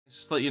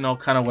Just to let you know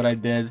kind of what I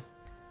did.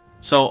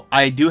 So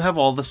I do have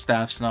all the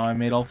staffs now. I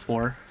made all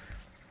 4.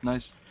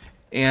 Nice.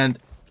 And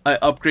I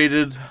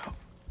upgraded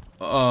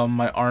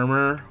my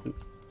armor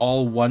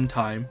all one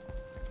time.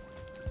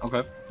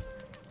 Okay.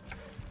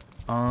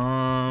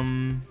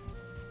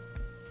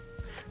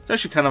 It's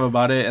actually kind of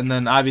about it. And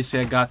then obviously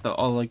I got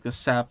all like the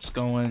saps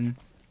going.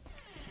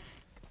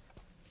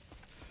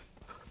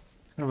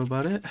 Kind of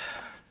about it.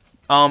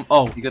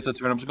 Oh. You get the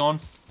turnips going?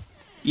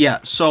 Yeah,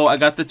 so I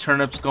got the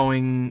turnips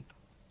going.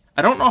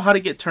 I don't know how to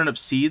get turnip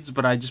seeds,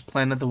 but I just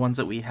planted the ones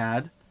that we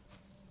had.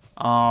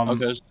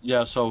 Okay,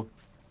 yeah, so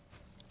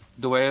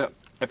the way,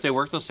 if they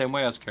work the same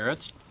way as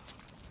carrots,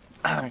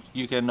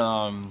 you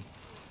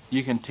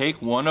can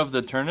take one of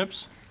the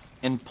turnips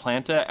and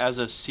plant it as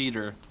a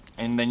seeder,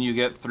 and then you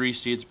get 3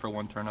 seeds per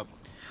 1 turnip.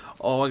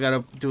 Oh, I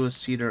gotta do a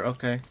seeder.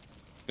 Okay.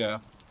 Yeah.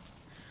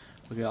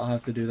 Okay, I'll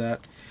have to do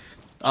that.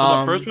 So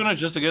the first one is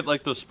just to get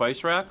like the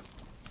spice rack.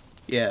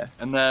 Yeah.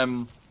 And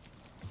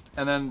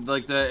then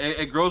like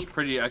it grows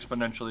pretty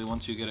exponentially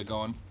once you get it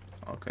going.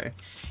 Okay.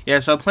 Yeah,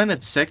 so I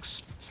planted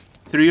 6.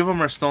 3 of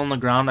them are still on the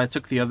ground. I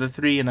took the other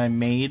 3 and I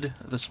made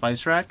the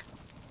spice rack.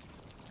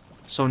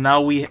 So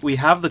now we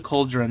have the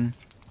cauldron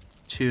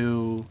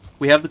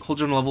we have the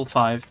cauldron level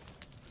 5.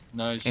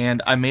 Nice.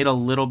 And I made a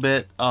little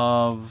bit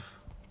of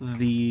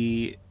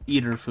the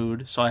eater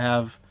food. So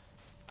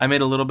I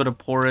made a little bit of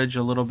porridge,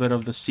 a little bit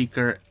of the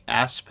seeker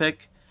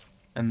aspic,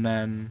 and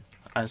then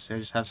I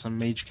just have some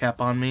mage cap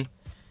on me.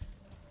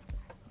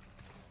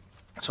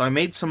 So I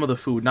made some of the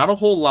food. Not a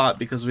whole lot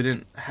because we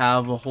didn't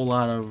have a whole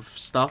lot of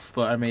stuff,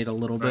 but I made a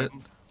little bit.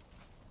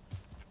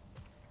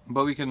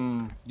 But we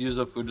can use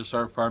the food to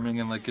start farming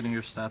and like getting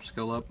your staff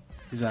skill up.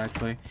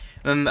 Exactly.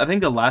 And I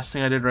think the last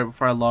thing I did right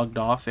before I logged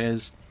off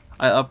is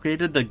I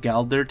upgraded the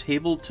Galder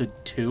table to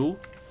 2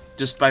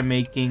 just by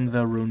making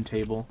the rune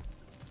table.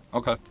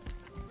 Okay.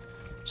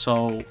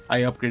 So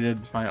I upgraded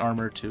my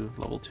armor to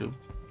level 2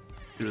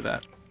 through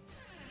that.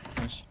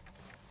 Nice.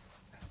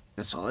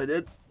 That's all I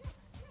did.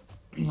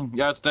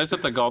 Yeah, that's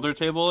at the Galder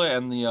table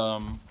and the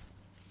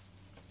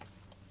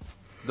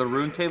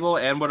rune table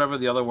and whatever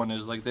the other one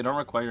is. Like they don't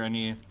require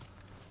any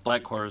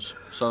black cores,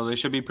 so they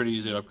should be pretty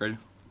easy to upgrade.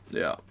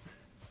 Yeah.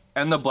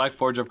 And the Black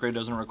Forge upgrade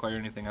doesn't require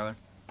anything either.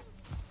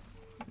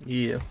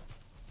 Yeah.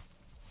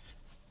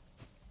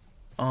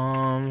 So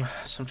I'm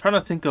trying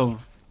to think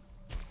of.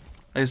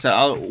 Like I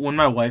said, when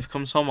my wife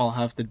comes home, I'll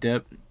have to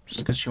dip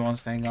just because she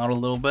wants to hang out a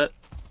little bit.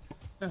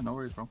 Yeah, no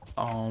worries, bro.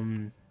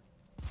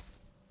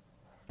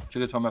 She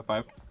gets home at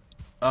 5.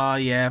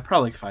 Yeah,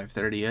 probably like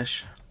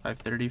 5:30ish,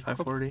 5:30,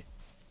 5:40.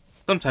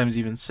 Sometimes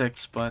even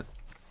 6, but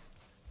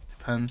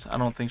depends. I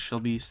don't think she'll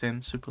be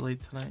staying super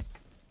late tonight.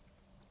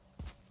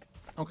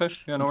 Okay,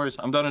 yeah, no worries.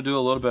 I'm down to do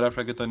a little bit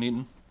after I get done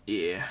eating.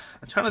 Yeah,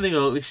 I'm trying to think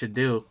of what we should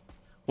do.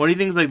 What do you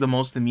think is like the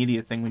most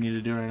immediate thing we need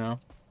to do right now?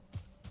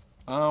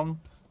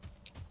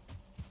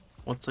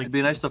 What's like? It'd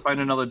be nice to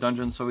find another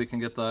dungeon so we can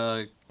get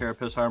the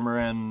carapace armor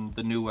and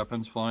the new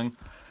weapons flowing.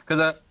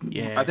 Cause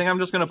yeah, I think I'm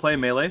just gonna play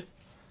melee.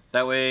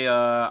 That way,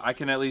 I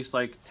can at least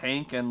like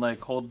tank and like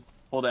hold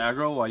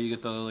aggro while you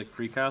get the like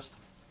free cast.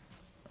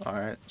 All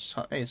right.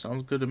 So, hey,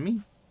 sounds good to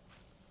me.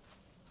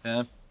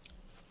 Yeah.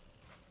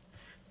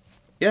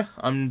 Yeah,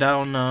 I'm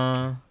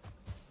down.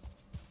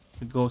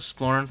 Go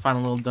exploring, find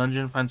a little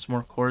dungeon, find some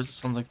more cores. It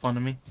sounds like fun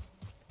to me.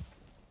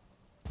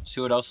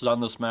 See what else is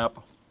on this map.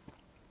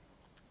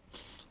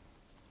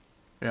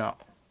 Yeah.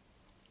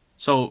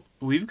 So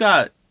we've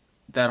got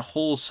that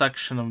whole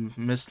section of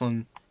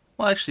Mistland.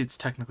 Well, actually, it's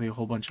technically a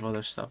whole bunch of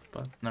other stuff,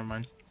 but never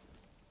mind.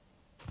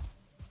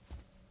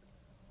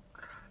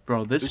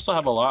 Bro, We still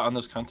have a lot on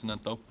this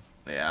continent, though.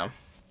 Yeah.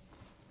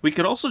 We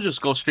could also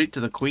just go straight to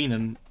the Queen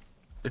and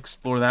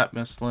explore that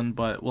Mistland,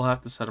 but we'll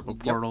have to set up a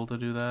portal to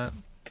do that.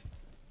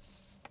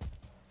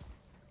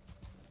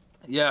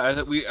 Yeah,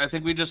 I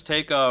think we just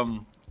take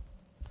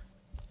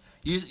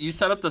You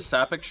set up the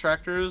sap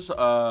extractors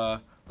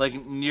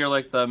like near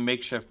like the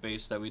makeshift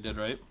base that we did,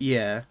 right?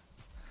 Yeah.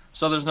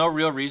 So there's no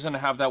real reason to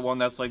have that one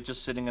that's like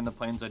just sitting in the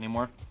plains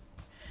anymore.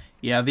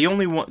 Yeah, the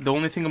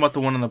only thing about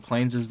the one in the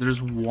plains is there's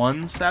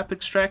one sap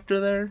extractor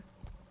there.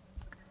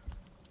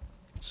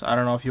 So I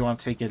don't know if you want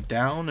to take it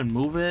down and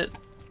move it.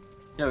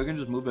 Yeah, we can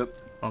just move it.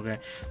 Okay.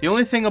 The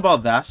only thing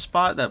about that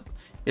spot that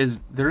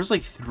is there's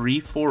like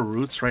 3-4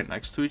 roots right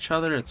next to each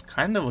other. It's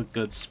kind of a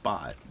good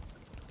spot.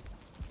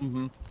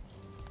 Mm-hmm.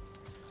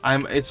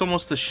 It's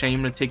almost a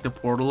shame to take the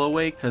portal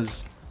away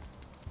because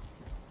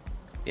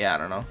yeah, I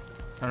don't know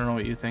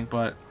what you think,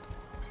 but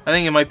I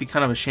think it might be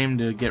kind of a shame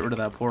to get rid of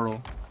that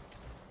portal.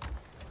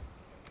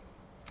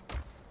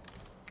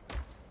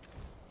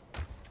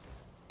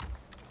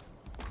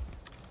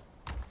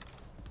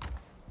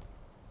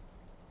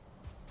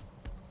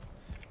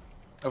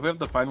 If we have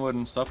the fine wood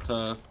and stuff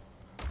to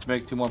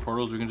make 2 more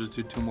portals, we can just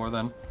do 2 more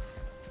then.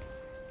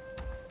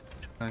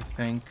 I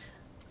think.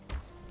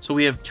 So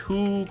we have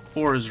 2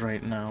 cores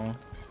right now.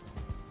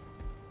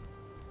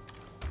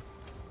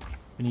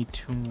 We need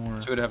 2 more.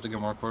 So we'd have to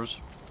get more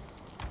cores.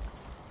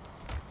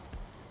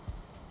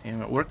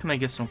 Damn it, where can I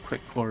get some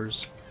quick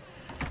cores?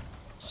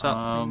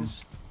 Something.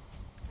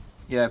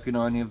 Yeah, if you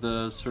know any of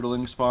the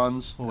Surtling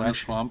spawns Oh, in the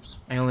actually, swamps.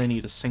 I only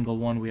need a single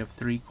one. We have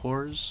 3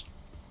 cores.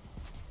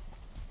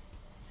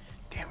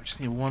 Damn, we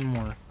just need one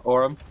more.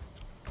 Or,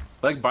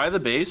 like, by the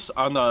base,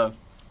 on the,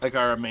 like,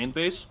 our main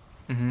base.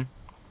 Mm-hmm.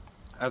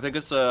 I think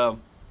it's a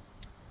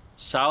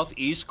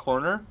southeast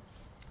corner.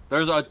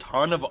 There's a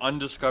ton of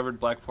undiscovered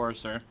Black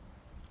Forest there.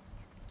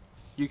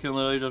 You can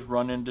literally just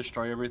run in,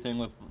 destroy everything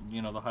with,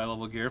 you know, the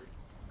high-level gear.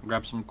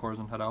 Grab some cores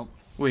and head out.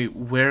 Wait,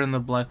 where in the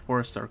Black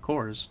Forest are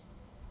cores?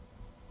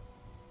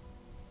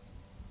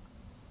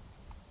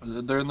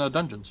 They're in the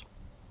dungeons.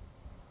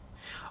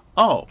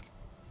 Oh.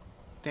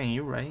 Dang,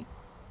 you're right.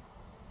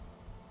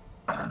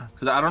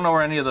 Because I don't know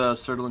where any of the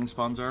Surtling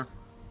spawns are.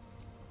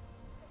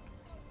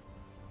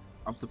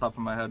 Off the top of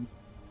my head.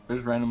 They're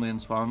just randomly in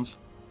spawns.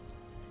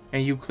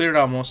 And you cleared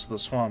out most of the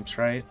swamps,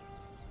 right?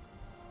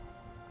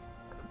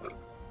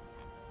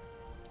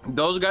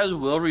 Those guys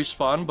will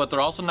respawn, but they're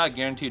also not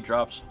guaranteed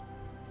drops.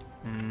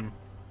 Hmm.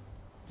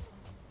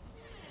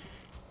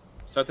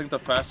 So I think the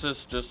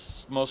fastest,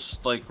 just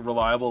most like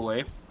reliable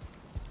way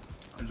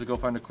is to go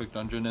find a quick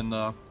dungeon in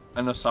the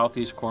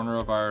southeast corner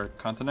of our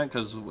continent,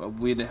 because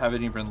we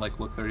haven't even like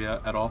looked there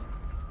yet at all.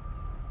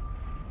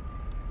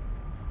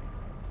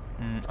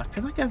 I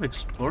feel like I've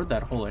explored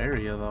that whole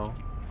area though.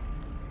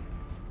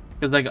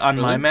 Because like on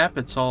Really? my map,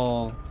 it's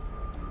all.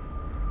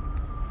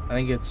 I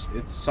think it's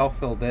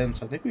self-filled in,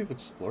 so I think we've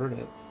explored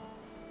it.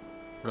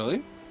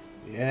 Really?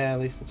 Yeah, at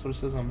least that's what it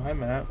says on my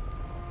map.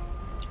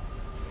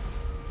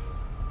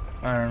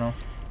 I don't know.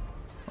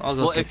 I'll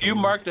go. Well, if you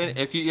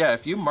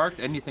marked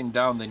anything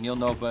down, then you'll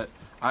know. But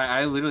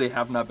I literally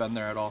have not been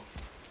there at all.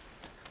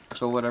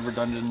 So whatever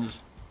dungeons.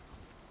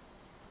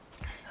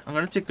 I'm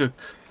gonna take a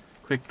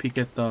quick peek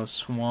at the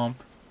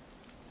swamp.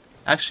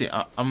 Actually,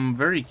 I'm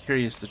very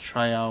curious to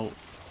try out.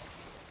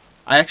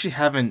 I actually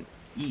haven't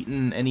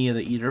eaten any of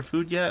the eater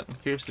food yet. I'm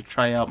curious to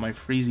try out my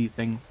freezy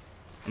thing,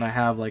 and I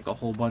have like a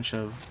whole bunch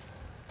of.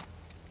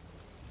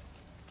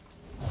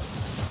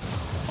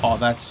 Oh,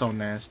 that's so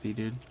nasty,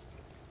 dude.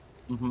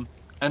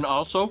 And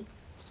also,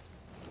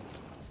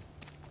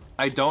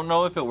 I don't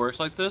know if it works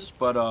like this,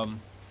 but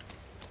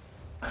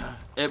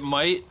it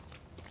might.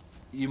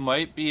 You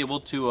might be able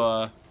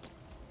to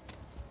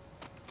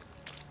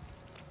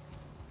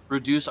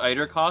reduce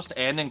eater cost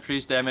and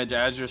increase damage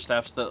as your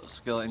staff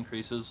skill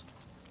increases.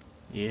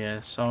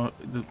 Yeah, so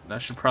I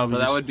should probably So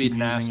that just would be keep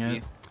nasty. using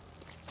it.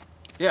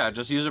 Yeah,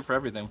 just use it for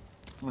everything.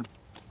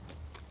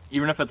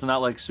 Even if it's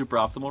not like super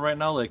optimal right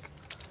now, like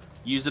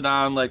use it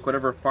on like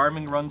whatever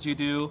farming runs you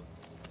do.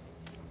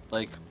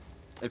 Like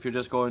if you're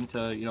just going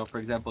to, you know, for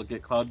example,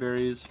 get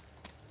cloudberries.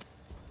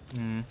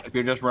 If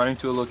you're just running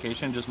to a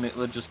location,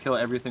 just kill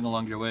everything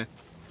along your way.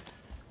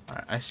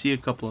 Alright, I see a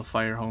couple of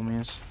fire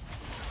homies.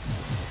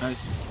 Nice.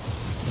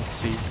 Let's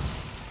see.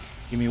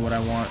 Give me what I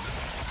want.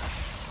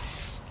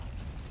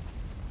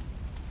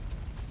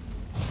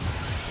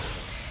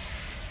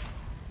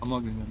 I'm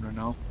logging in right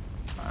now.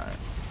 Alright.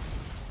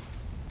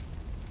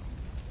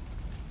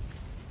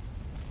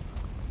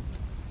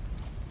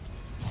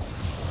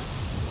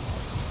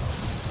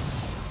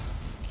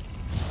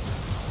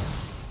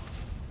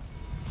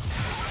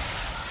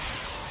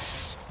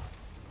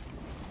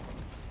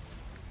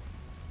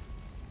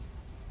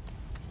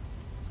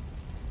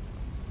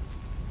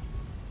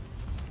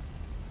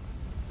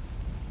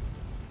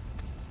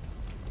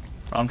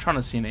 I'm trying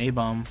to see an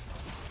A-bomb. I'm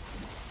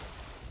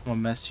gonna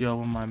mess you up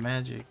with my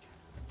magic.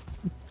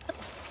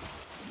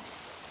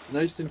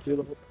 Nice and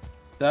beautiful.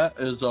 That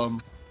is it's not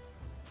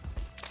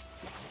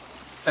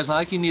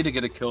like you need to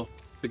get a kill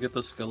to get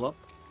the skill up.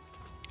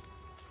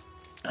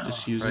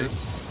 Just use right? it.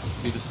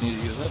 You just need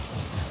to use it.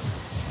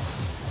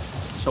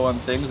 So on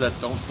things that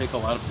don't take a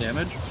lot of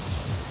damage,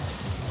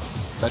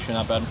 it's actually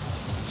not bad.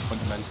 It's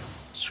fucking nice.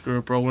 Screw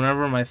it, bro.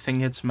 Whenever my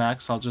thing hits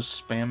max, I'll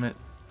just spam it.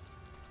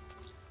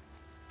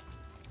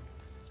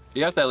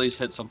 You have to at least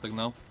hit something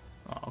though.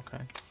 Oh, okay.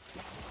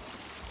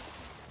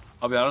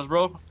 I'll be honest,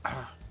 bro.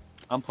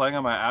 I'm playing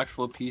on my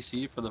actual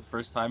PC for the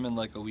first time in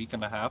like a week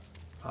and a half.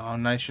 Oh,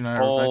 nice. You're not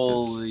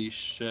Holy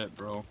shit,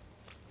 bro.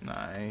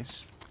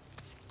 Nice.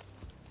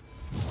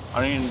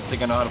 I don't even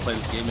think I know how to play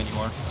this game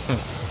anymore.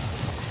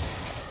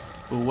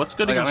 Ooh, what's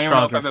good Like, against I don't even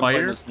know if Dvergr? I've been playing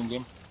Fire? this new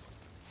game.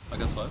 I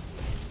guess what?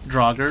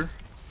 Dvergr?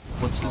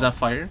 Is that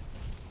fire?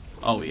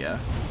 Oh, yeah.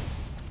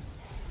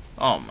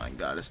 Oh my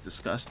god, it's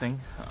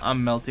disgusting.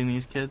 I'm melting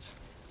these kids.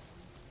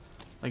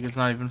 Like, it's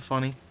not even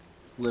funny.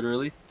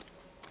 Literally.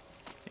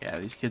 Yeah,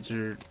 these kids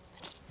are...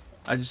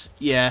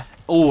 Yeah.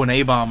 Oh, an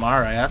A-bomb.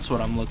 Alright, that's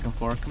what I'm looking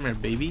for. Come here,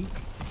 baby.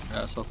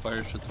 Yeah, so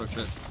fire should switch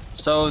it.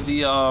 So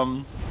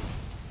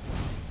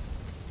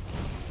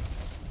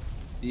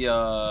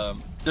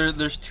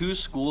there's two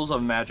schools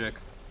of magic.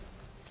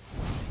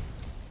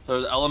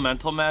 There's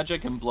elemental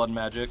magic and blood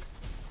magic.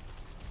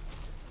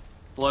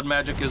 Blood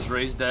magic is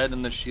raise dead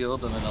and the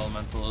shield, and then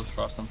elemental is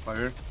frost and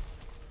fire.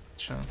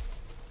 Sure.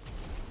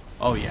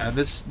 Oh yeah,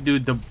 this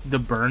dude, the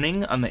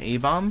burning on the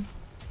A-bomb.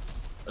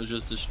 Is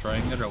just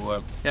destroying it or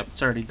what? Yep,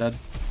 it's already dead.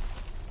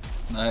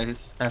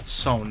 Nice. That's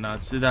so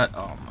nuts, dude.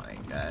 Oh my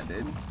god,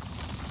 dude.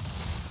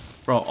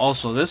 Bro,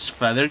 also, this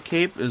feather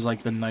cape is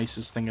like the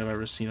nicest thing I've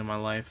ever seen in my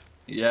life.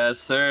 Yes,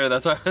 sir.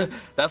 That's why.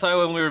 That's why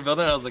when we were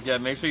building it, I was like, yeah,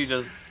 make sure you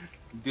just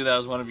do that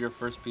as one of your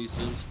first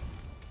pieces.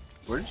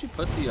 Where did you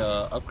put the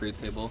upgrade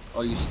table?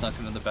 Oh, you snuck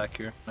it in the back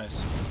here.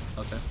 Nice.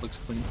 Okay, looks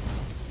clean.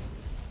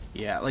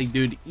 Yeah, like,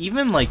 dude,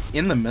 even, like,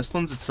 in the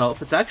Mistlands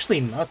itself, it's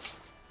actually nuts.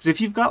 Because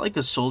if you've got, like,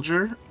 a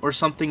soldier or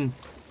something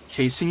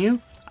chasing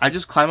you, I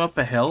just climb up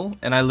a hill,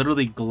 and I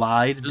literally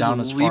glide Just down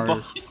as leap far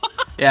as... off.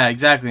 Yeah,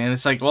 exactly, and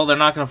it's like, well, they're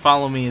not going to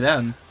follow me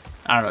then.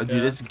 I don't know,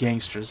 dude, Yeah. it's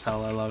gangster as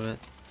hell, I love it.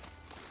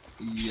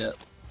 Yeah,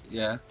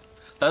 yeah.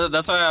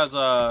 That's why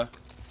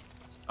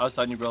I was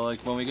telling you, bro. Like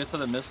when we get to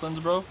the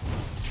Mistlands, bro.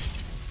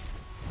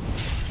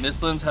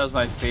 Mistlands has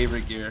my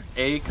favorite gear.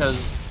 A, cause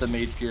the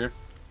mage gear.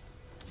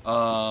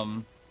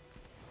 From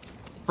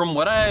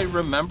what I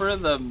remember,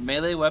 the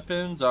melee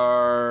weapons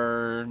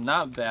are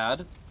not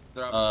bad.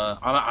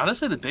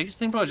 Honestly, the biggest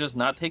thing, bro, is just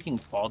not taking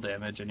fall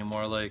damage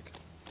anymore. Like,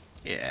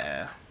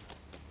 Yeah.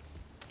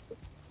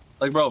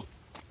 bro,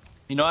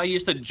 you know, I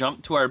used to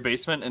jump to our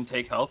basement and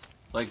take health,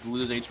 like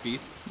lose HP.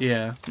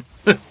 Yeah.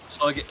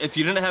 So like, if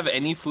you didn't have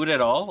any food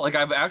at all, like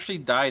I've actually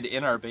died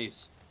in our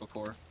base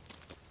before,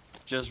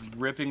 just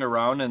ripping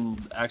around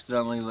and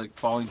accidentally like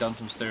falling down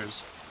some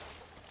stairs.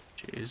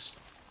 Jeez.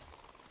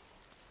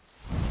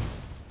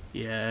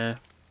 Yeah.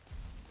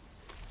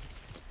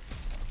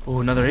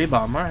 Oh, another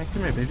A-bomb. Alright,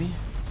 come here, baby.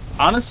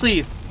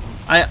 Honestly,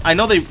 I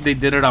know they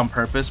did it on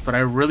purpose, but I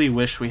really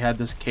wish we had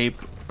this cape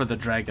for the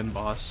dragon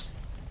boss.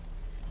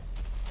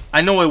 I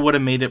know it would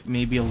have made it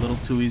maybe a little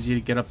too easy to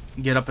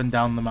get up and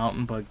down the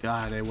mountain, but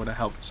God, it would have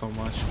helped so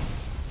much.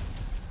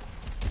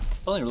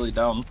 It's only really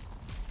down.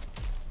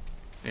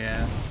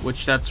 Yeah,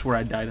 which that's where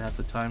I died half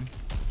the time.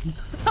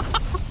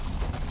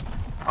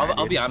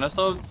 I'll be honest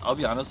though. I'll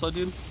be honest though,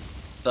 dude.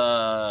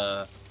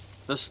 The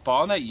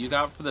spawn that you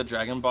got for the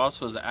dragon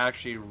boss was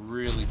actually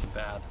really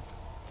bad.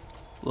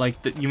 Like,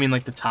 you mean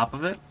like the top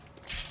of it?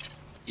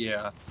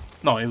 Yeah.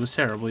 No, it was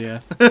terrible,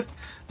 yeah.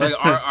 Like,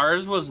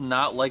 ours was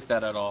not like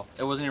that at all.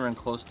 It wasn't even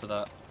close to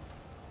that.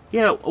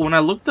 Yeah, when I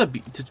looked up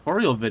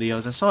tutorial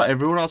videos, I saw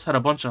everyone else had a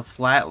bunch of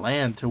flat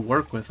land to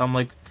work with. I'm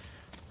like,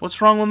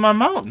 what's wrong with my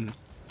mountain?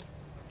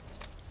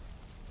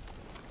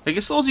 Like,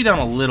 it slows you down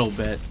a little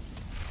bit,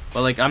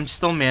 but, like, I'm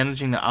still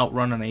managing to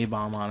outrun an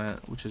A-bomb on it,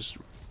 which is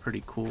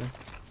pretty cool.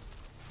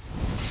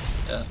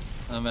 Yeah,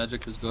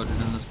 magic is goated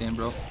in this game,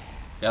 bro.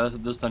 Yeah,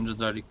 this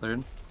dungeon's already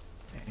cleared.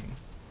 Dang.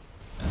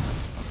 Yeah,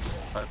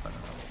 probably find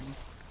another one.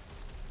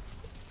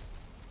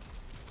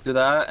 Do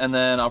that, and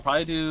then I'll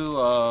probably do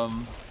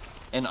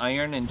an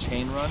iron and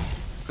chain run.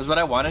 Because what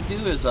I want to do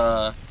is,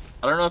 I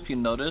don't know if you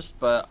noticed,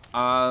 but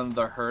on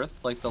the hearth,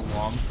 like the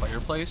long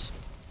fireplace,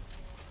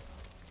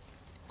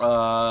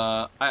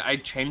 I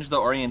changed the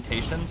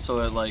orientation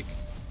so it like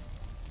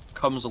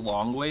comes a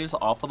long ways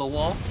off of the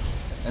wall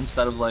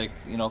instead of like,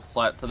 you know,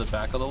 flat to the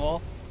back of the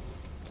wall.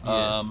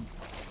 Yeah.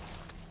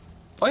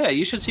 Oh yeah,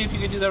 you should see if you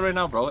can do that right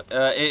now, bro.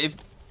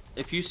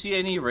 If you see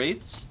any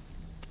wraiths,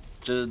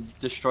 just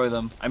destroy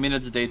them. I mean,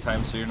 it's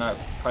daytime, so you're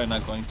probably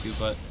not going to,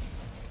 but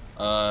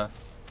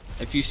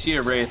if you see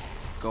a wraith,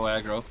 go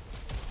aggro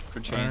for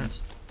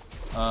chains.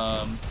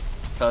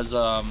 Because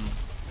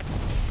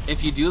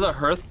if you do the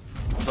hearth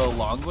the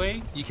long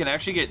way, you can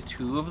actually get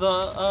 2 of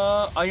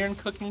the iron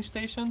cooking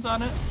stations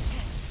on it,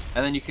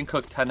 and then you can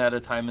cook 10 at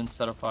a time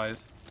instead of 5.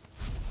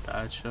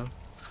 Gotcha.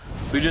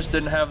 We just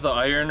didn't have the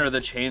iron or the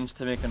chains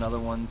to make another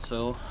one,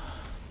 so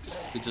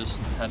we just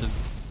had to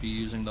be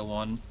using the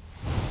one.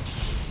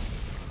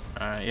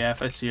 Alright, yeah,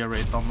 if I see a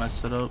wraith, I'll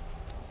mess it up.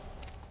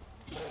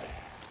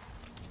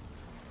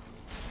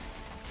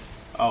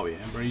 Oh yeah,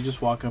 bro, you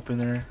just walk up in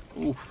there.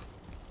 Oof.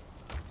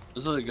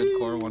 This is a good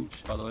core one,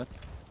 by the way.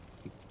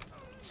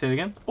 Say it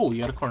again? Oh,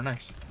 you got a core,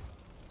 nice.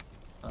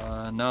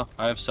 No,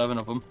 I have 7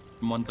 of them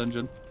in one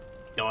dungeon.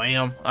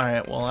 Damn.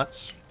 Alright, well,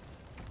 that's...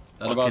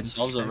 That about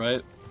solves it,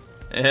 right?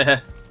 Yeah.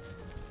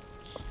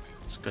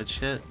 It's good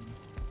shit.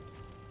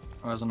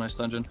 Oh, that was a nice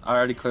dungeon. I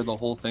already cleared the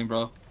whole thing,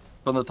 bro.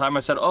 From the time I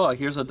said, oh,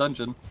 here's a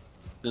dungeon,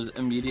 just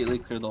immediately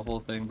cleared the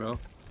whole thing, bro.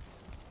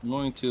 I'm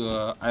going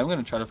to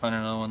try to find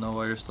another one, though,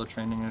 while you're still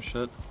training your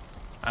shit.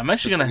 I'm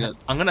actually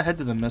I'm gonna head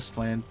to the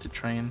Mistland to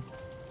train.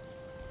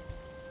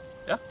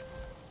 Yeah.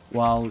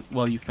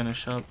 While you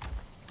finish up.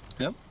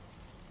 Yep.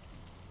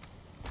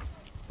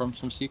 From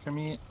some seeker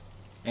meat.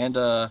 And,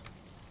 to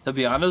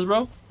be honest,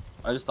 bro,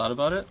 I just thought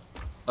about it.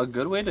 A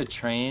good way to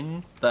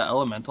train the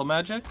elemental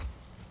magic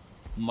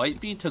might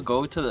be to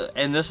go to the,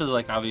 and this is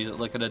like obviously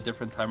like at a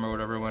different time or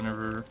whatever,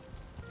 whenever,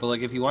 but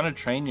like if you want to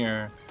train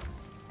your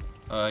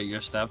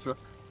stab throw,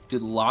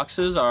 dude,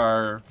 Loxes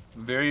are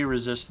very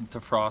resistant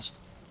to frost,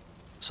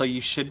 so you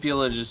should be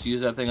able to just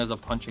use that thing as a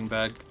punching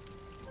bag.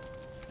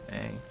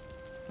 Dang.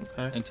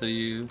 Okay. Until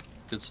you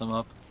get some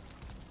up.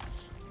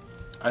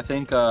 I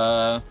think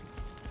I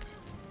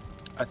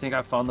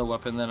found the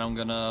weapon that I'm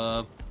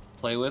gonna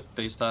play with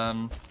based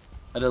on,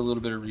 I did a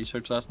little bit of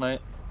research last night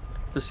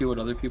to see what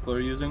other people are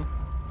using.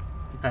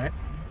 Okay.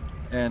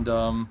 And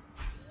I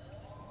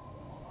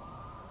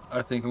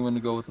think I'm gonna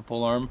go with the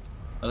pole arm.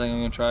 I think I'm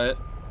gonna try it.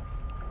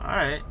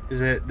 Alright.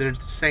 Is it... They're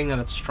saying that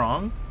it's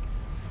strong?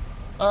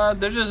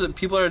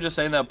 People are just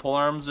saying that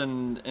polearms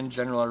in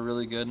general are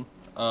really good.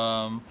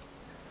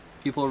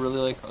 People really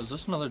like. Oh, is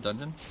this another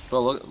dungeon?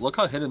 Bro, look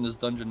how hidden this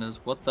dungeon is.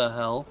 What the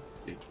hell?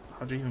 Dude,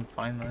 how'd you even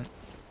find that?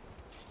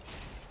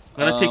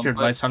 I'm gonna take your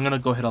advice. I'm gonna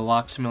go hit a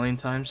Lox a million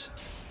times.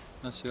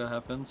 Let's see what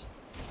happens.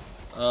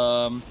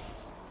 But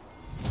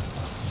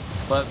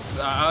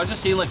I was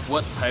just seeing like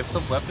what types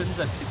of weapons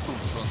that people.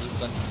 Bro, this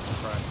dungeon is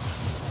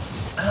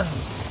fried.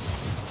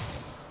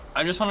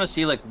 I just want to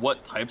see like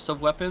what types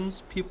of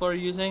weapons people are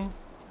using.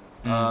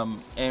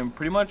 And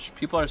pretty much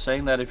people are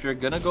saying that if you're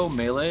gonna go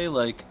melee,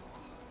 like,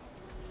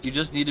 you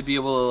just need to be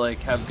able to like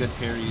have good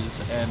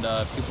parries. And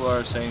people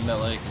are saying that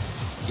like,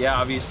 yeah,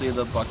 obviously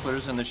the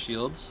bucklers and the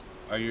shields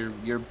are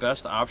your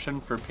best option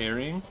for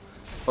parrying.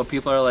 But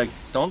people are like,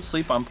 don't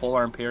sleep on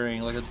polearm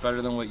parrying. Like, it's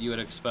better than what you would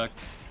expect.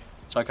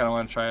 So I kind of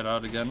want to try it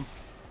out again.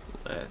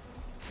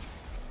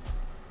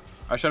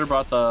 I should have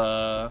brought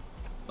the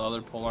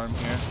other polearm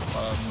here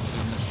while I'm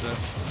doing this shit.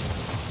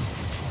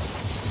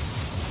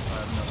 I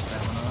have no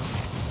stamina.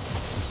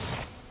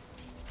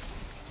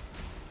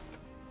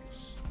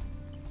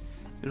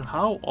 Dude,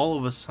 how all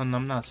of a sudden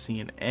I'm not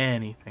seeing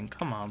anything?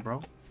 Come on,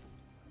 bro.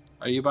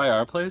 Are you by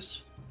our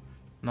place?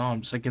 No,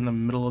 I'm just like in the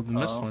middle of the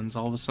Mistlands.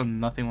 All of a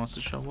sudden nothing wants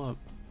to show up.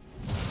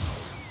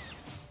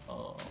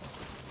 Oh.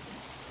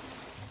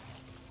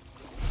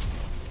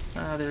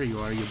 Ah, there you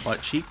are, you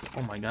butt cheek.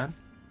 Oh my god.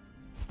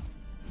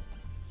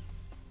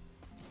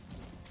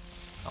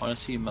 I want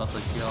to see you melt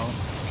like y'all.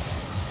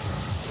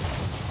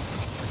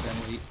 I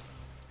can't wait.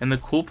 And the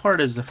cool part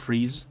is the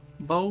freeze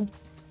bow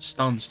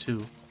stuns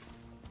too.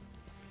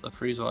 The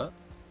freeze what?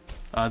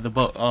 The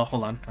bow.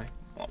 Hold on.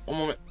 One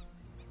moment.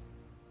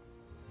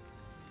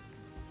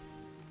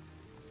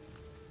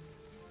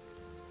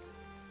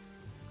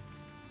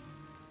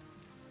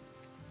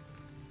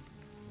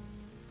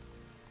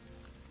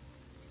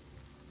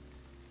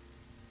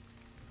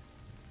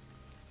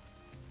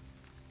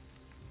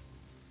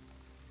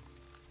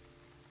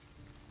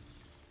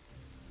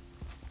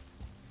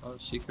 Oh,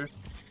 seeker.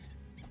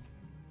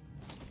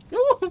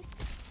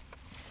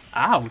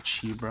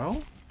 Ouchie,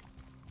 bro.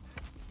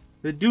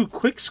 The dude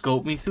quick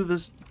scoped me through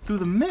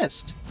the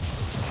mist.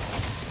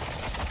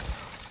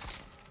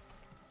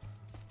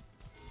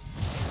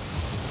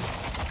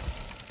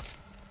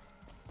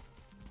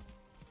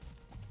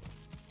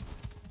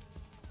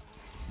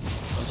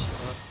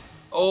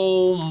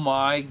 Oh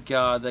my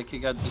god, that kid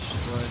got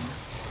destroyed.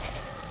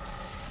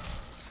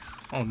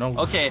 Oh no.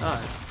 Okay,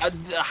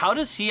 how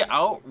does he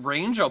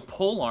outrange a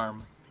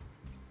polearm?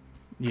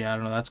 Yeah, I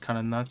don't know. That's kind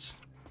of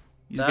nuts.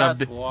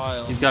 That's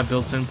wild. He's got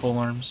built-in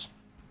polearms.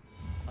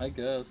 I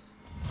guess.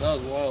 That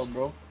was wild,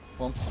 bro.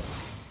 Alright,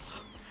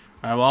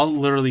 well, I'll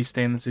literally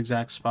stay in this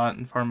exact spot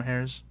and farm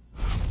hairs.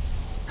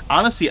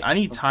 Honestly, I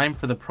need time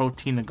for the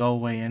protein to go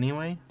away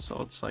anyway, so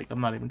it's like,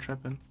 I'm not even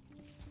tripping.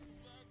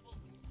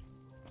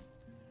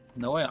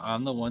 No way,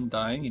 I'm the one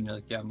dying, and you're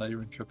like, yeah, I'm not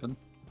even tripping.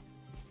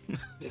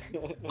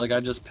 Like, I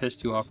just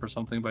pissed you off or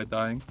something by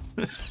dying.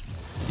 This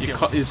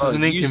is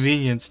an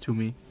inconvenience to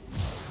me.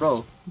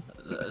 Bro,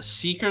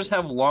 Seekers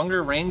have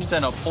longer range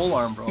than a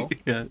polearm, bro.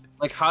 Yeah.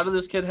 Like, how did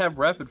this kid have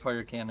rapid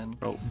fire cannon?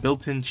 Bro,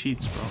 built-in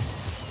cheats, bro.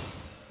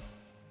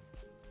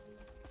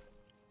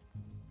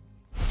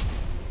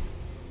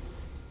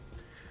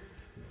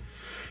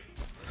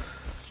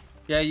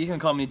 Yeah, you can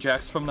call me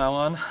Jax from now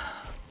on.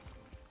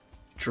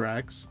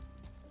 Drax?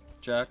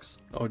 Jax.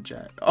 Oh,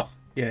 Jack. Oh,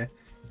 yeah.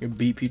 You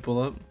beat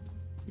people up.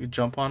 You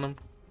jump on them.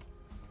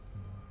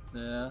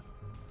 Yeah.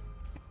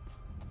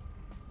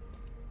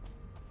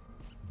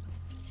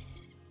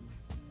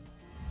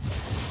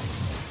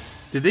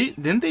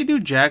 Didn't they do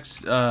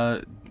Jax,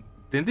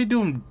 didn't they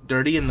do him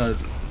dirty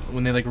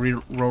when they, like,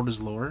 rewrote his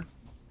lore?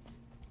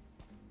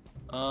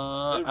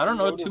 I don't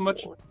know too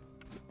much.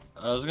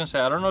 I was gonna say,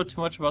 I don't know too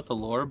much about the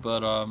lore,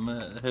 but,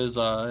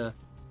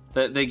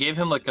 they gave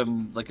him, like a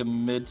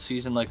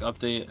mid-season, like,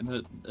 update, and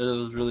it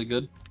was really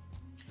good.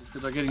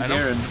 They're getting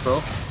Darren,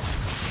 bro.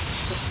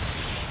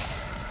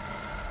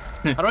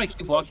 How do I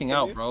keep walking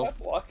out, bro? Keep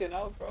walking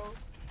out, bro.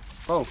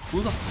 Bro,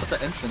 who the fuck put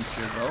the entrance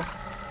here, bro?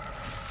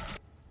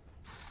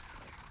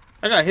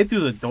 I got hit through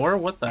the door?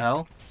 What the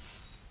hell?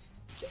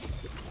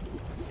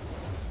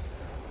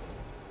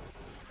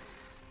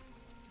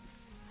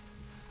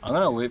 I'm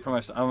gonna wait for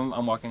my...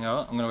 I'm walking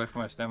out. I'm gonna wait for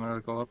my stamina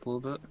to go up a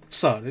little bit.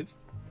 Sorry.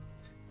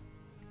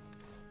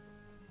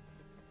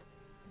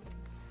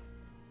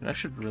 I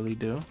should really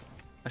do.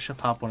 I should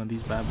pop one of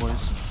these bad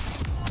boys.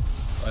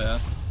 Oh, yeah?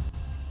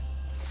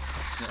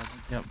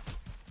 Yep.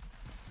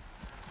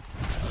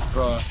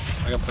 Bro,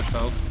 I got pushed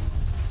out.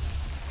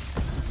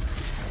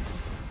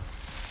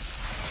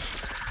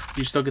 Do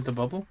you still get the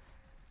bubble?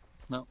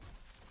 No.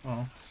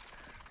 Oh.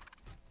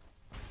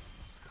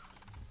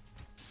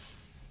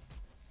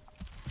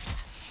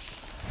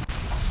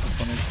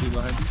 One HP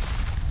behind you.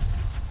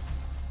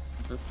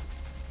 Okay.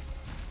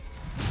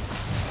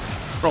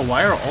 Bro,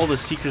 why are all the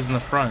Seekers in the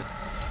front?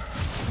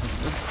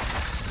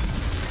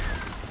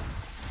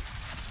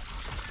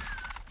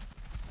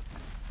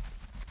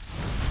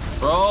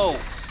 Bro, bro.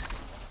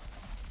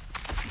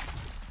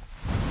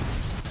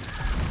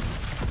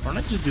 Why don't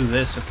I just do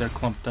this if they're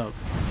clumped up?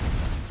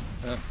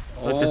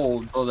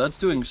 Oh, bro, that's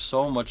doing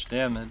so much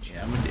damage.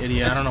 Yeah, I'm an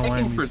idiot. I don't know why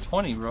I'm for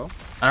 20, bro.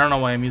 I don't know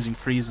why I'm using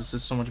freeze. This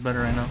is so much better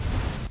right now.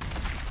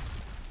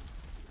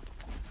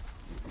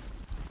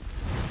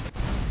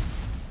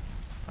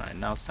 Alright,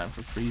 now it's time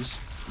for freeze.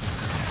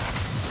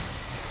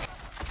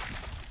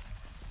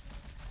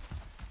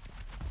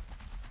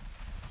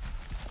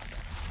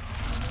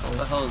 What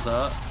the hell is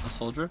that? A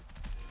soldier?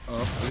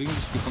 Oh, we can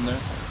just keep him there.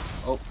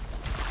 Oh.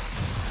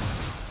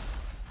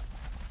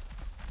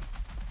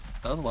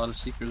 That was a lot of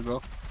seekers,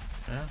 bro.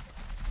 Yeah.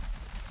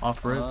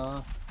 Off rip.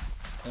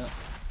 Yeah.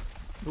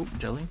 Oop,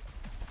 jelly.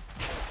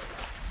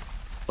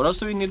 What else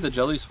do we need the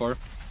jellies for?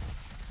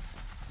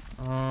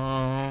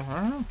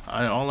 I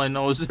don't know. All I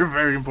know is they're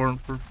very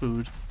important for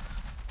food.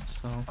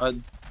 So.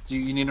 Do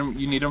you need them?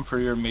 You need them for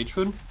your mage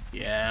food?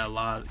 Yeah, a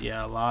lot.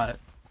 Yeah, a lot.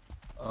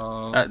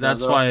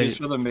 That's why.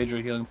 These are the major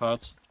healing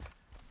pots.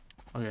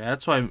 Okay,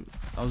 that's why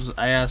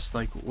I asked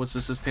like, what's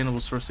the sustainable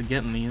source of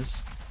getting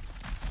these?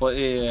 Well,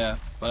 yeah,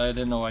 but I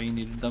didn't know why you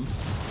needed them.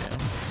 Yeah.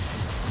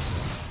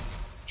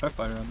 Try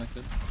fire on that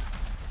kid.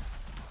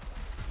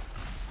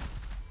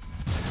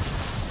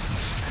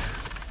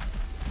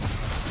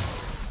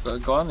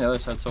 Go on the other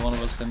side so one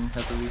of us can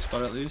hit the weak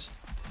spot at least.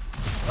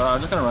 I'm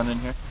just gonna run in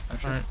here,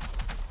 actually. Alright.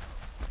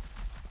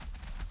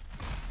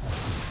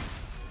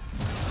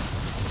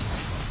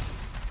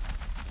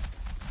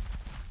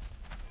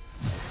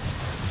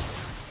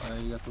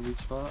 You got the weak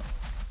spot.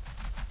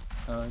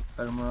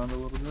 Kite him around a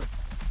little bit.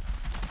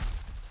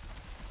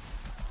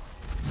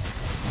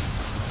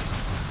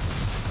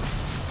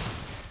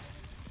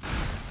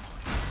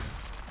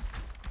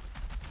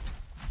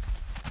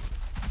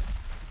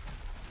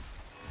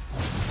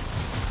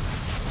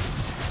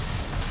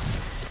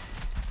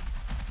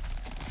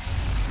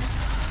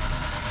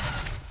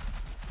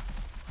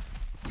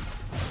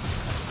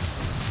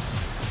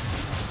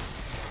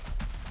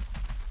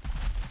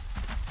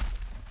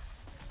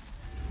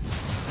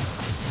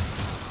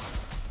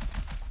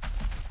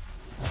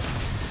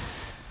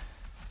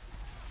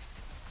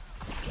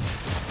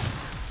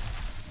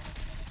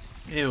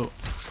 Ew.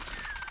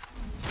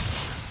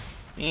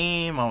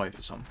 My wife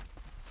is home.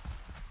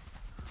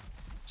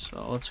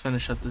 So let's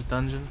finish up this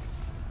dungeon.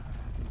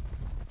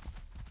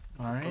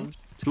 Alright.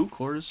 2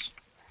 cores.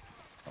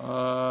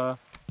 Oh,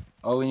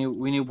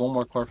 we need one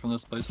more core from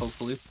this place,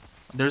 hopefully.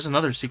 There's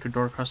another secret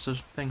door across this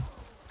thing.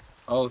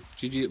 Oh,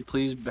 GG,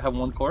 please have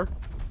 1 core.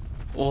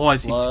 Oh, I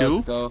see. Let's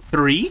 2. Go.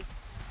 3.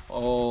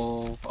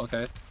 Oh,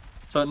 okay.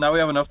 So now we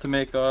have enough to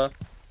make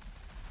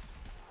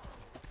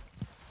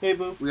Hey,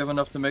 boo. we have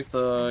enough to make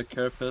the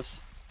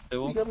carapace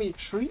table. You got me a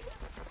treat?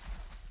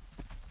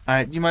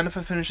 Alright, do you mind if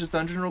I finish this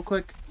dungeon real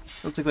quick?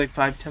 It'll take like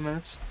 5-10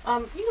 minutes.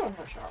 You don't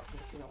have a shower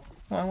if you don't.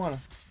 Oh, I wanna.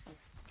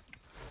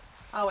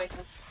 I'll wait.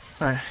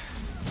 Alright.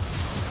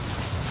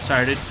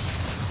 Sorry, dude.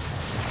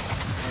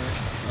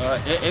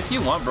 If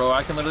you want, bro,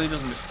 I can literally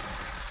just...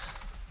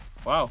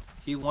 Wow,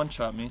 he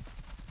one-shot me.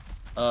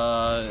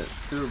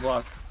 Through the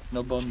block.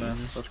 No bone man.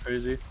 That's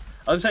crazy.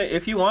 I was gonna say,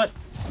 if you want,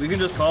 we can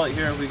just call it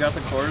here. We got the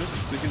cores.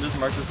 We can just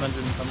mark this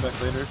dungeon and come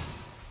back later.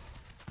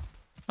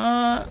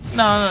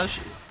 No,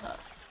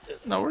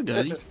 no, we're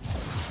good.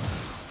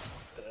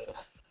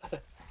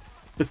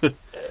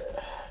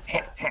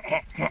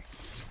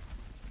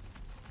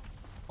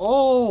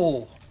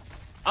 Oh!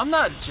 I'm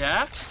not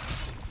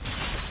Jax.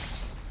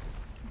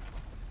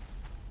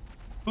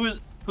 Who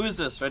is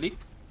this? Ready?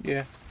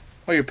 Yeah.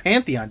 Oh, you're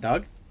Pantheon,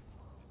 dog.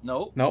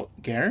 Nope. No,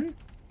 Garen?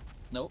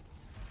 Nope.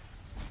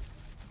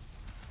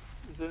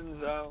 Xin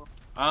Zhao.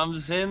 I'm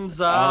Xin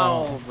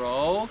Zhao,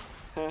 bro.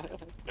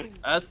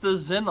 That's the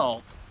Xin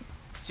ult.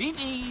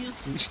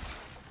 GG's.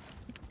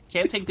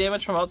 Can't take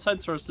damage from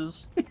outside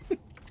sources.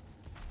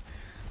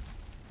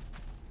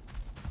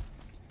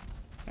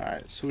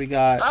 Alright, so we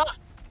got... Ah!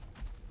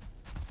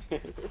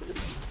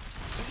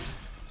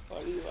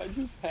 Why'd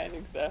you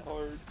panic that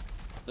hard?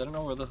 I don't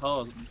know where the hell I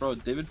was. Bro,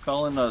 David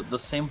fell in the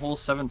same hole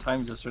 7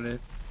 times yesterday.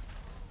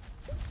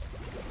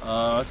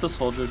 It's a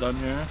soldier down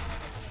here.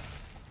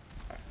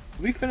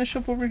 Did we finish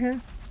up over here?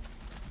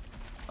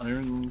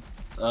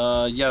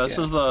 Yeah, this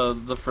is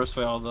the first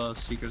way all the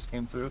seekers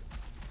came through.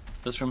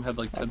 This room had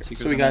like 10 seekers.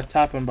 So we got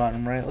top and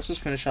bottom, right? Let's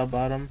just finish out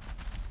bottom.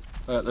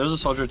 There's a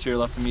soldier to your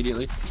left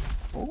immediately.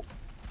 Oh.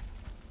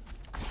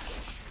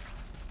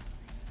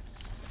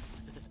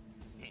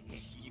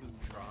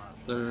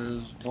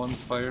 There's 1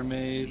 fire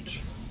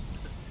mage.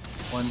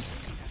 1.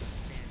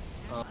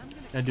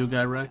 I do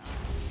guy wreck.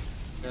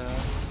 Yeah.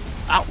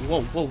 Ow!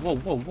 Whoa! Whoa! Whoa!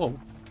 Whoa! Whoa!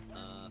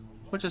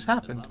 What just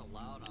happened?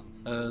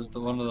 The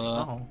one of the.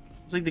 Oh,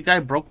 it's like the guy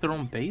broke their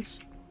own base.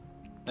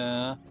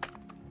 Yeah.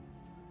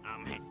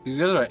 These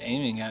guys are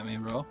aiming at me,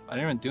 bro. I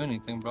didn't even do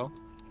anything, bro.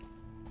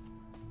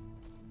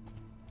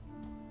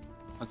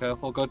 Okay,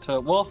 we'll go to.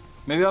 Well,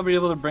 maybe I'll be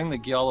able to bring the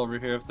Gyal over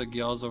here if the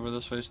Gyal's over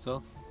this way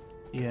still.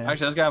 Yeah.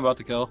 Actually, this guy I'm about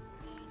to kill.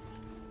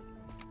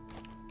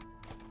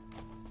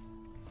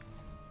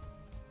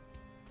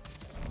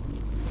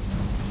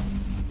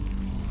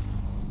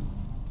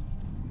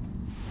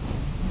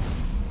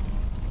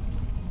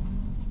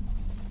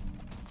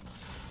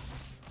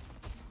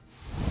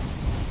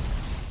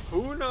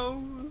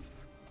 knows?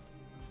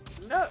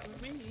 Not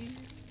me.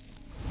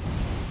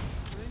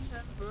 We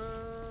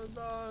never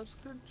lost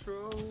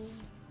control.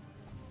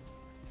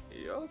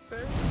 Your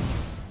face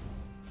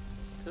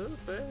to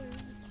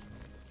face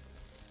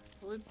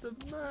with the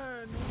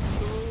man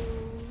who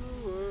stole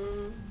the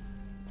world.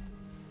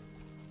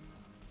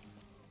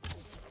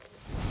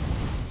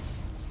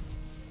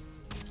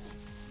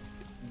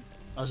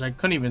 I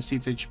couldn't even see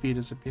its HP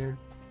disappeared.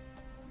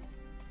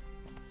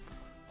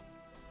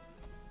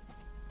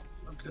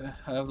 Okay,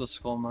 I have the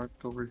skull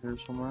marked over here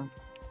somewhere.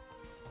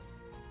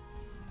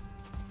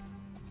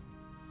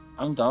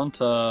 I'm down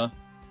to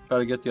try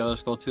to get the other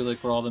skull too,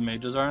 like where all the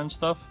mages are and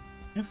stuff.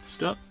 Yeah, let's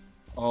do it.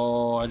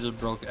 Oh, I just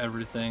broke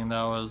everything.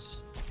 That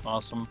was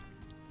awesome.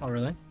 Oh,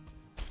 really?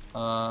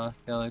 Yeah,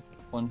 like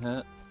one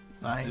hit.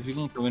 Nice. If you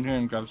can go in here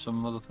and grab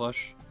some of the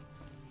flesh.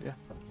 Yeah.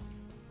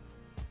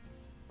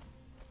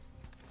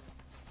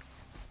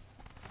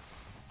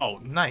 Oh,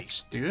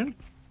 nice, dude.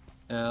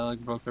 Yeah, I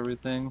like broke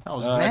everything. That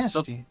was I still,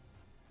 nasty.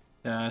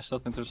 yeah, I still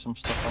think there's some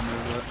stuff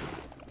under it.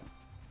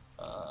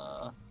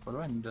 What do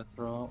I need to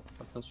throw out?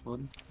 Fuck this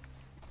wood.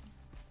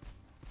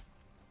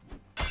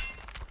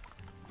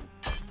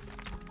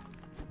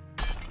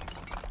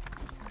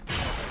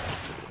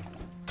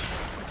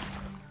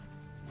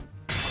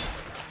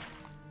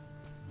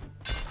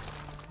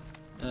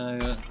 Yeah,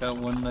 I got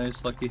one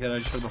nice lucky hit. I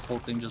just heard the whole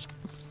thing just.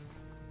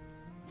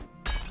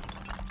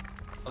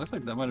 Looks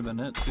like that might have been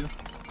it too.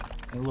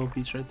 A little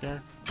piece right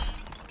there.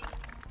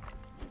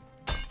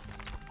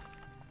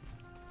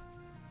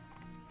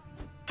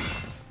 Oh,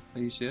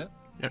 you see it?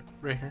 Yeah,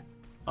 right here.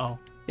 Oh,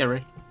 yeah,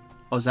 right.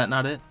 Oh, is that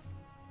not it?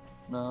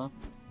 No.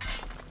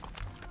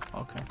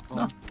 Okay. Oh.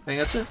 No, I think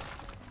that's it.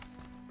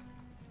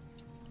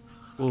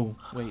 Oh,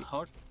 wait.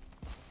 How?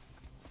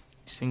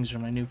 These things are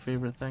my new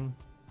favorite thing.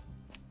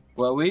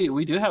 Well,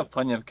 we do have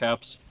plenty of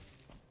caps.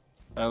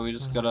 We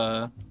just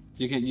gotta.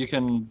 You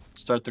can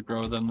start to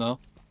grow them though.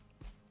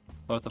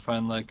 We'll have to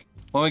find like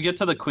when we get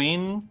to the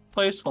queen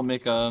place, we'll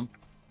make another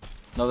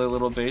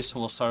little base and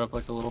we'll start up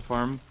like a little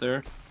farm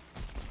there.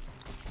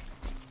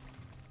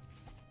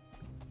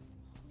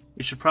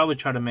 We should probably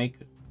try to make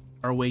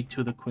our way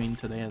to the queen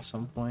today at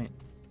some point.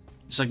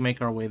 Just like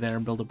make our way there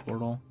and build a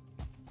portal.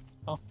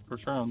 Oh, for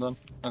sure, I'm done.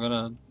 I'm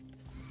gonna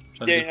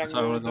try to Yeah, get you're this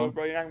not out gonna of be able to do it,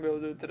 bro. You're not gonna be able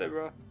to do it today,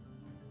 bro.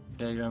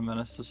 Yeah, you're a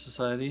menace to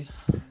society.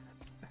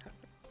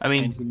 I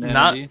mean, And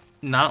humanity.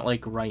 not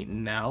like right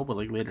now, but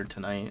like later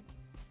tonight.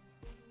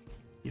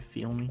 You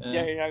feel me?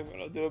 Yeah, you're not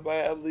gonna do it by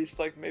at least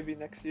like maybe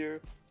next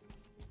year.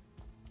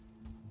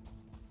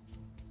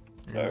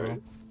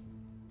 Sorry.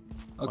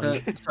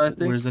 Okay, so I think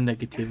Where's the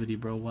negativity,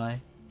 bro?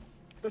 Why?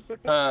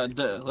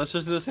 let's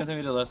just do the same thing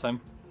we did last time.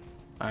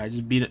 Alright,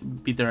 just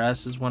beat their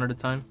asses one at a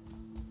time.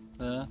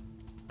 Yeah.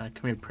 Alright,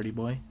 come here, pretty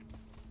boy.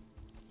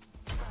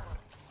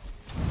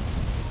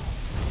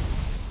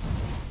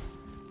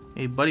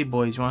 Hey, buddy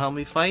boys, you wanna help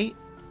me fight?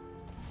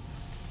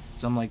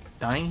 Cause I'm like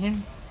dying here.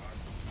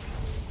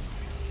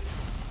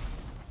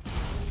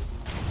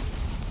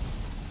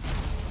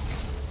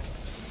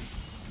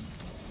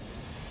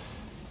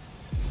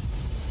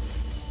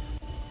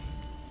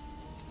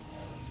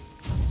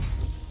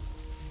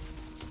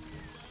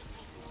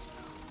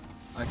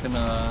 I can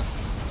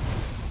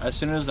as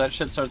soon as that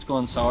shit starts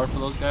going sour for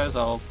those guys,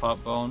 I'll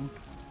pop bone.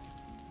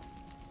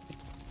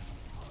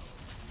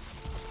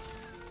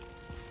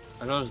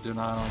 I gotta just do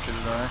not. I don't think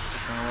they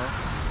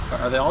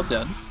die. Are they all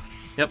dead?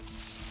 Yep.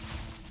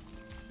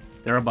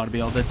 They're about to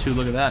be all dead too.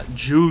 Look at that.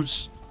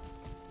 Juice.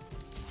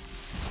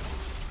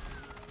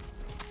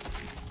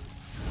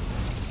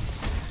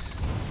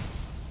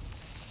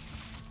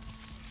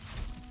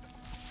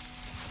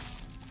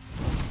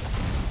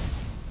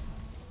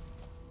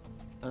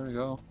 There we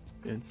go.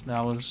 Good.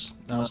 That was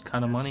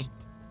kind of money.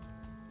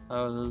 That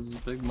was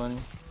big money.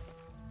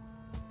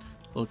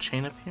 Little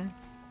chain up here.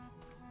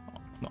 Oh,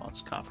 no,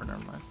 it's copper.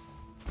 Never mind.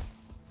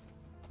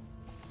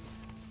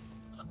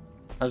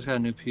 I just got a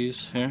new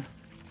piece here.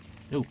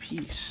 No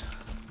piece.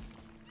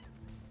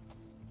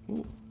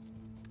 Ooh.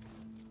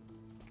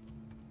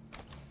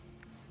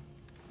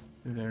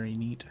 Very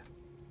neat.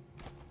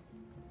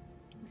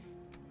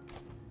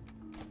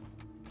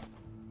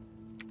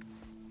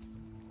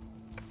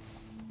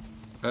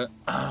 Okay.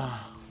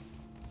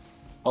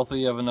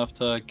 Hopefully you have enough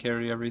to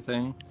carry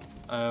everything.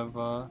 I have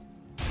Oh,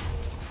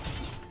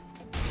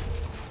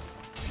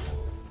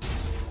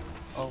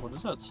 what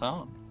is that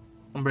sound?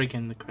 I'm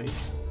breaking the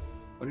crates.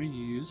 What are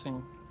you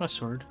using? My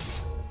sword.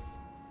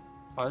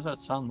 Why does that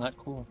sound that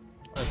cool?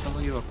 I sound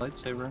like you have a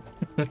lightsaber.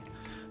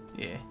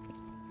 Yeah.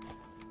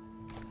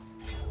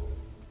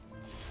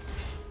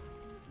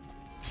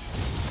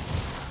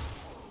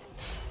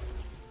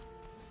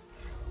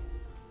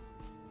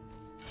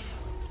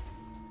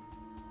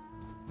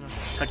 I'm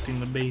protecting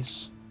the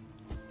base.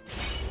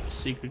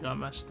 Secret got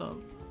messed up.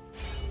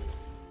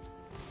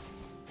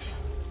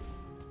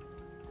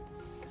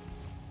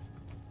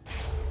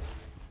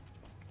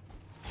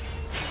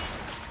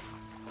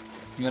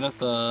 I'm gonna have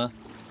to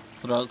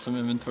put out some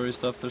inventory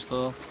stuff there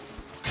still.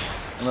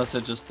 Unless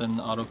it just didn't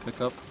auto pick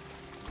up.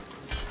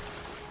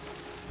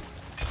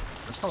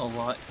 There's not a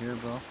lot here,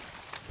 bro.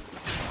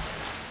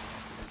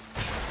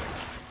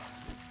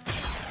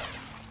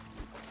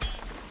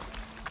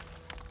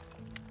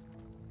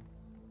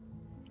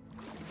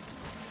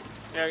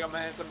 Yeah, I got my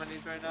hands on my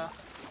knees right now.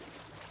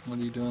 What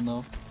are you doing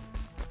though?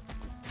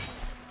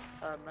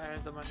 I have my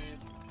hands on my knees.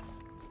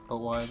 But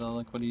why though?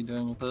 Like, what are you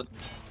doing with it?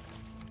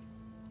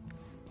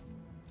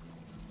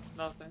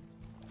 Nothing.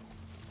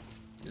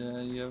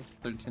 Yeah, you have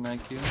 13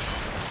 IQ.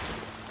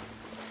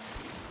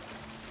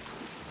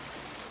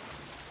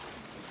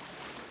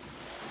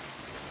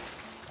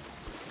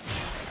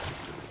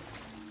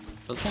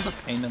 This one's a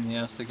pain in the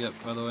ass to get,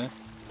 by the way.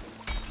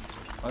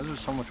 Why is there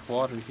so much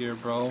water here,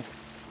 bro?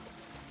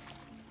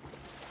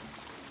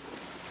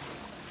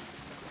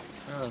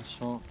 Yeah,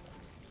 so...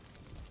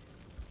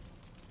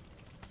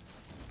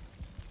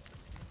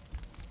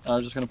 I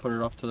was just gonna put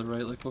it off to the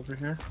right, like over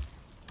here.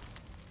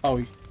 Oh,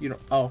 you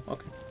don't. Oh,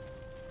 okay.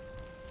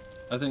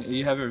 I think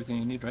you have everything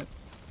you need, right?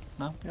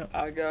 No? Yep.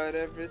 I got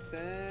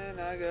everything,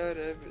 I got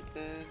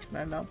everything. Can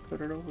I not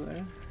put it over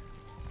there?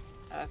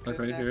 Like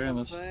right here, and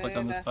this, like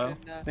on this tile?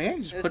 I think I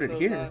just put it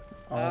here.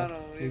 Oh,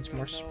 needs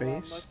more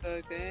space.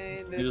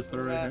 You just put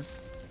it right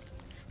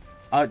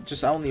here?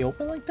 Just out in the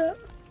open like that?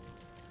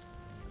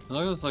 As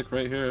long as it's like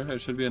right here,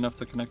 it should be enough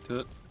to connect to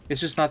it.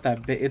 It's just not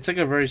that big. It's like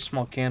a very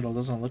small candle. It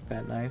doesn't look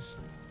that nice.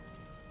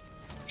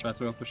 Should I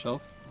throw up a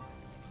shelf?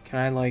 Can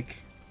I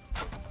like...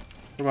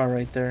 What about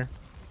right there?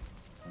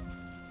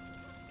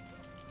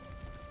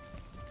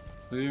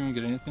 Did we even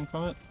get anything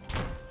from it?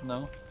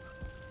 No?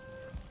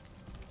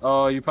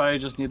 Oh, you probably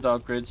just need the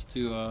upgrades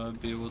to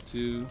be able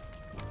to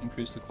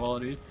increase the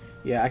quality.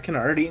 Yeah, I can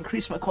already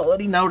increase my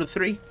quality now to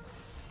 3.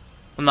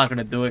 I'm not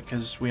gonna do it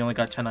because we only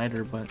got 10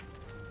 either, but...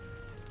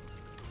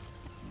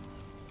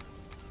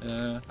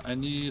 Yeah, I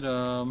need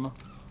 4,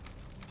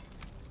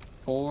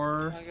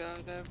 I got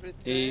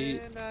everything,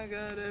 8, I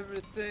got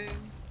everything.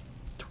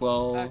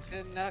 12. I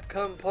cannot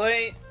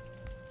complain.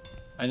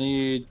 I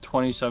need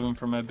 27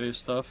 for my base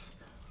stuff.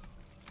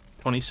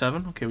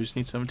 27? Okay, we just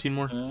need 17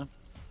 more. Yeah.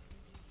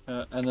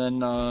 And then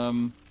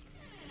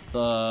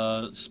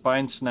the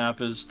spine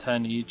snap is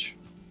 10 each.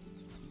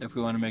 If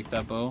we want to make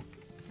that bow.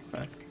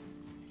 Okay.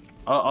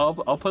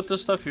 I'll put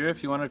this stuff here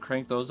if you want to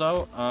crank those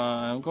out.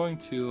 I'm going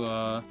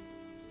to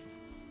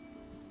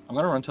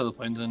run to the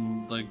plains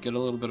and like get a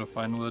little bit of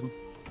fine wood.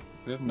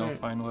 We have no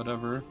fine wood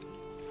ever.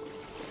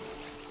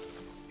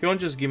 If you want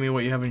to just give me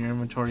what you have in your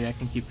inventory, I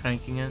can keep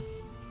cranking it.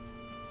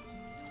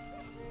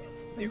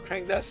 You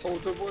crank that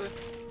soldier boy.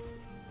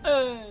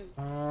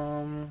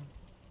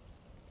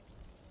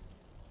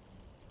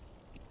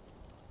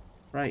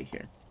 Right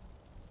here.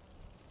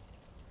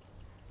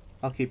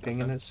 I'll keep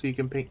pinging it so you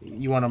can ping.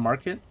 You want to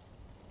mark it?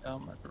 Yeah, I'll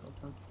mark it real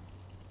quick.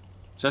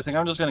 So I think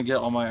I'm just gonna get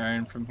all my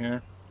iron from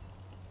here.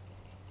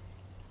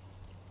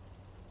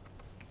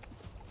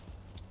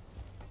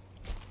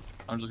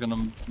 I'm just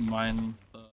gonna mine